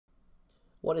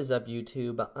What is up,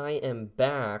 YouTube? I am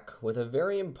back with a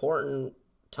very important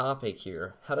topic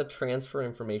here, how to transfer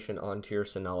information onto your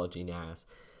Synology NAS.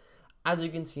 As you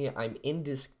can see, I'm in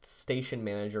Disk Station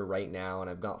Manager right now, and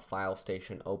I've got File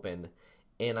Station open,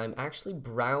 and I'm actually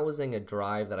browsing a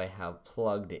drive that I have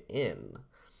plugged in.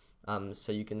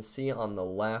 So you can see on the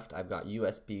left, I've got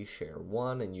USB Share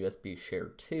 1 and USB Share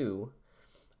 2,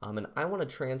 and I want to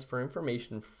transfer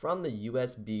information from the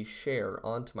USB share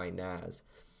onto my NAS.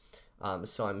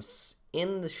 So I'm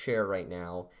in the share right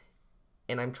now,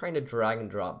 and I'm trying to drag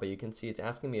and drop, but you can see it's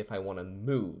asking me if I want to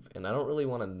move, and I don't really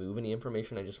want to move any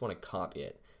information, I just want to copy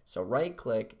it. So right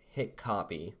click, hit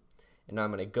copy, and now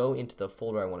I'm going to go into the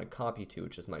folder I want to copy to,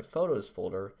 which is my photos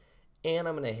folder, and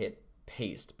I'm going to hit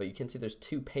paste, but you can see there's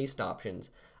two paste options.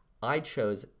 I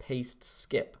chose paste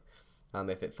skip.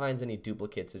 If it finds any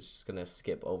duplicates, it's just going to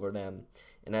skip over them,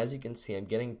 and as you can see, I'm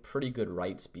getting pretty good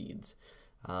write speeds.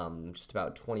 Just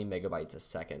about 20 megabytes a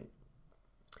second.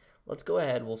 Let's go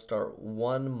ahead, we'll start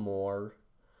one more.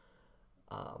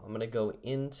 I'm going to go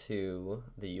into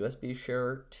the USB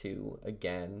Share 2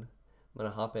 again. I'm going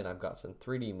to hop in, I've got some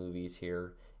 3D movies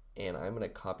here, and I'm going to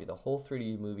copy the whole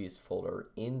 3D movies folder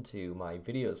into my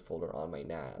videos folder on my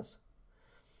NAS.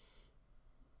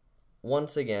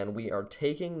 Once again, we are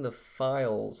taking the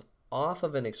files off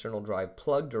of an external drive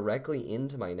plugged directly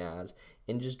into my NAS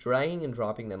and just dragging and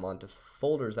dropping them onto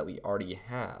folders that we already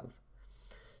have.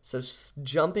 So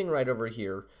jumping right over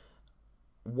here,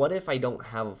 what if I don't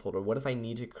have a folder? What if I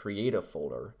need to create a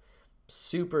folder?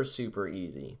 Super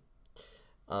easy.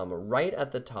 Right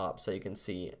at the top, so you can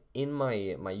see in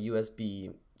my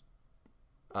USB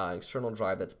external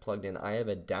drive that's plugged in, I have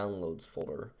a downloads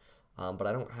folder, but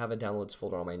I don't have a downloads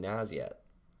folder on my NAS yet,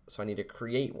 so I need to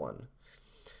create one.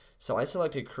 So I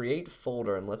selected create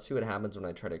folder, and let's see what happens when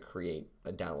I try to create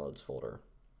a downloads folder.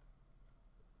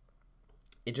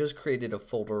 It just created a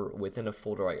folder within a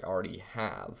folder I already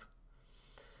have.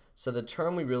 So the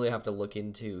term we really have to look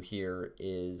into here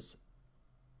is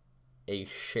a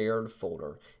shared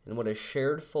folder. And what a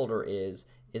shared folder is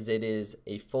it is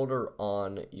a folder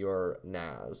on your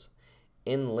NAS.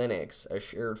 In Linux, a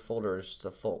shared folder is just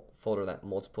a folder that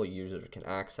multiple users can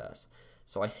access.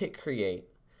 So I hit create.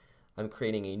 I'm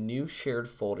creating a new shared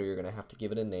folder. You're going to have to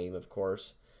give it a name, of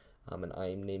course, and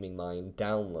I'm naming mine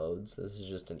downloads. This is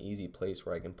just an easy place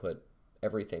where I can put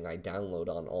everything I download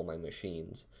on all my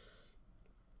machines.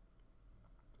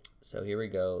 So here we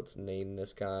go. Let's name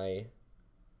this guy.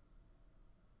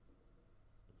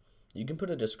 You can put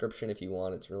a description if you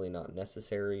want. It's really not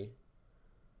necessary.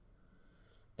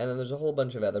 And then there's a whole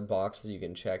bunch of other boxes you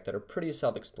can check that are pretty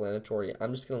self-explanatory.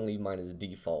 I'm just going to leave mine as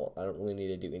default. I don't really need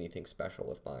to do anything special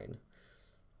with mine.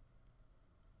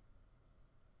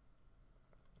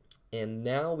 And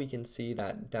now we can see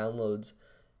that downloads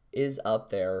is up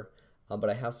there, but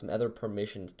I have some other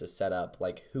permissions to set up,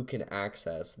 like who can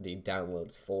access the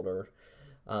downloads folder.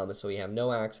 So we have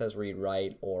no access, read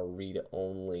write, or read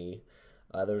only.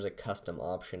 There's a custom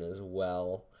option as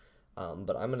well.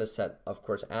 But I'm going to set, of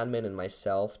course, admin and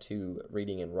myself to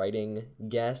reading and writing.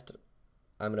 Guest,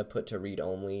 I'm going to put to read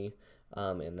only.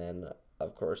 And then,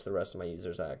 of course, the rest of my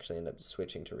users I actually end up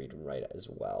switching to read and write as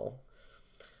well.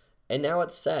 And now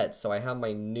it's set, so I have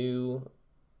my new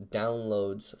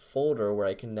downloads folder where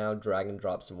I can now drag and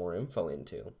drop some more info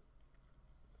into.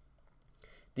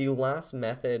 The last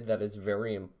method that is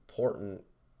very important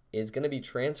is going to be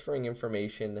transferring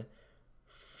information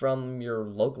from your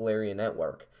local area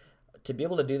network. To be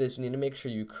able to do this, you need to make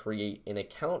sure you create an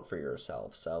account for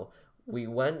yourself. So we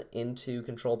went into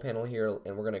control panel here,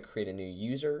 and we're going to create a new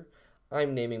user.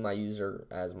 I'm naming my user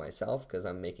as myself because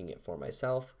I'm making it for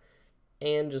myself,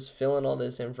 and just fill in all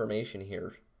this information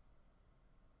here.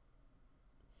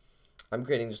 I'm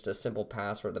creating just a simple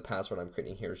password. The password I'm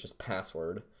creating here is just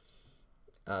password.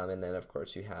 And then, of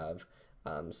course, you have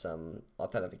some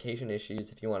authentication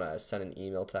issues. If you want to send an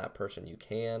email to that person, you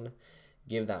can.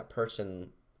 Give that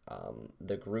person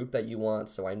the group that you want.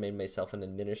 So I made myself an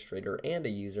administrator and a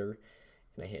user,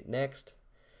 and I hit next.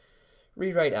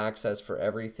 Rewrite access for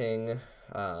everything,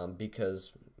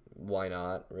 because why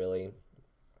not, really?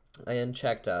 I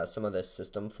unchecked some of the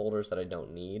system folders that I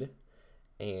don't need,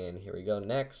 and here we go.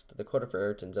 Next, the quota for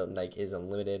Ayrton Zotendijk is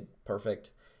unlimited,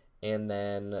 perfect. And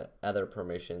then other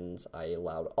permissions I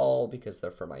allowed all because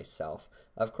they're for myself.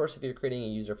 Of course, if you're creating a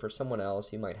user for someone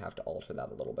else, you might have to alter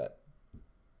that a little bit.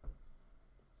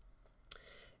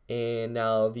 And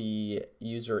now the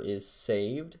user is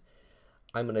saved.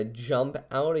 I'm going to jump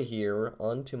out of here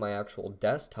onto my actual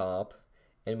desktop,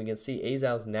 and we can see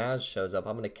Azal's NAS shows up.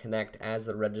 I'm going to connect as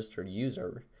the registered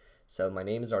user. So my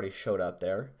name has already showed up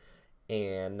there.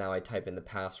 And now I type in the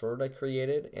password I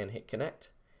created and hit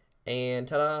connect. And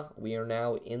ta-da, we are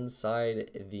now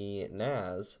inside the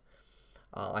NAS.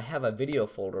 I have a video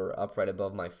folder up right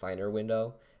above my Finder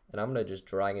window, and I'm going to just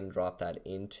drag and drop that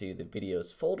into the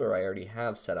videos folder I already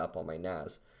have set up on my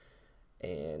NAS.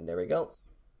 And there we go.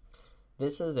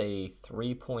 This is a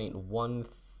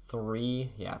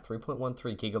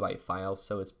 3.13 gigabyte file,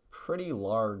 so it's pretty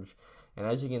large. And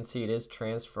as you can see, it is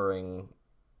transferring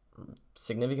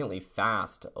significantly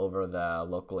fast over the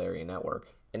local area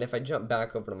network. And if I jump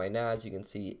back over to my NAS, you can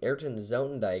see Ayrton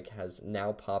Zotendijk has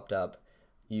now popped up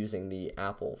using the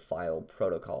Apple file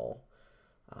protocol.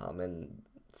 And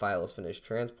file is finished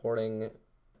transporting.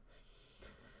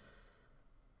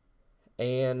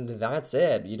 And that's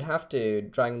it. You'd have to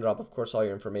drag and drop, of course, all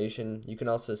your information. You can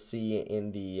also see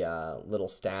in the little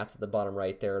stats at the bottom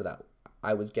right there that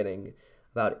I was getting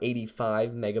about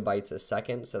 85 megabytes a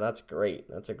second, so that's great.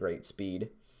 That's a great speed.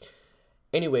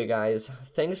 Anyway, guys,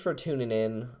 thanks for tuning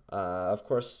in. Of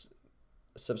course,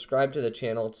 subscribe to the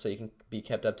channel so you can be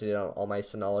kept up to date on all my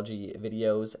Synology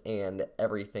videos and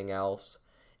everything else.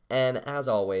 And as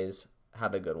always,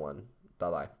 have a good one.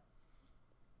 Bye-bye.